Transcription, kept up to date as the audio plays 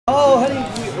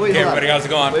Hey everybody, how's it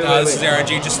going? This is Aaron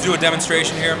G. Just to do a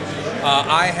demonstration here.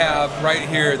 I have right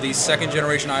here the second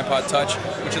generation iPod Touch,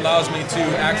 which allows me to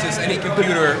access any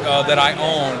computer that I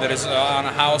own that is on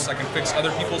a house. I can fix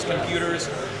other people's computers.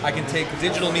 I can take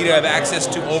digital media. I have access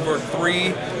to over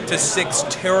 3 to 6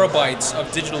 terabytes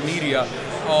of digital media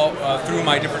through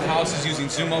my different houses using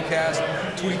ZumoCast,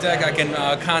 TweetDeck. I can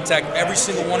contact every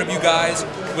single one of you guys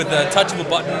with the touch of a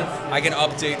button. I can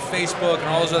update Facebook and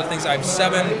all those other things. I have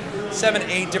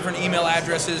 8 different email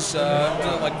addresses,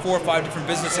 like 4 or 5 different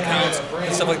business accounts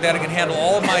and stuff like that. I can handle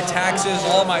all of my taxes,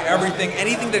 all of my everything,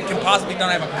 anything that can possibly be done.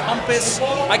 I have a compass.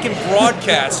 I can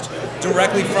broadcast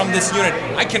directly from this unit.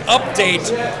 I can update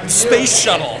the space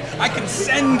shuttle. I can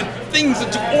send things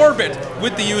into orbit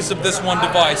with the use of this one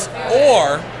device.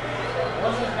 Or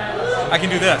I can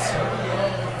do this.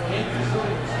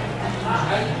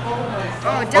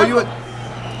 Oh, you would.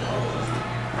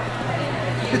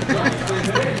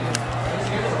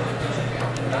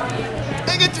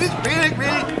 Take it to this really.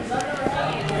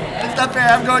 It's not fair.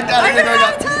 I'm going down. I'm going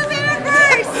down.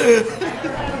 First.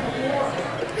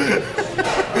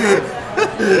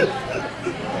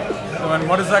 And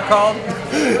what is that called?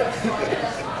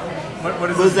 What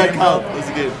is that called? What's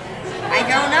the game? I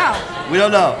don't know. We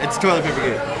don't know. It's a toilet paper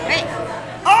game. Wait.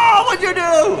 Oh, what'd you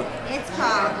do? It's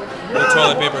called The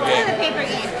toilet paper game. Toilet paper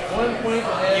game.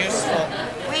 Useful.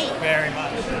 Wait. Very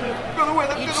much. I'm gonna win.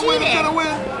 I'm You gonna win. I'm cheated. gonna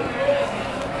win.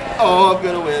 Oh, I'm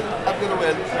gonna win. I'm gonna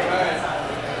win.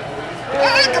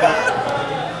 Ah, come on.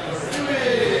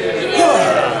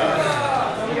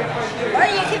 Or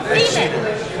you can feed it.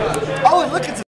 Oh, look, it's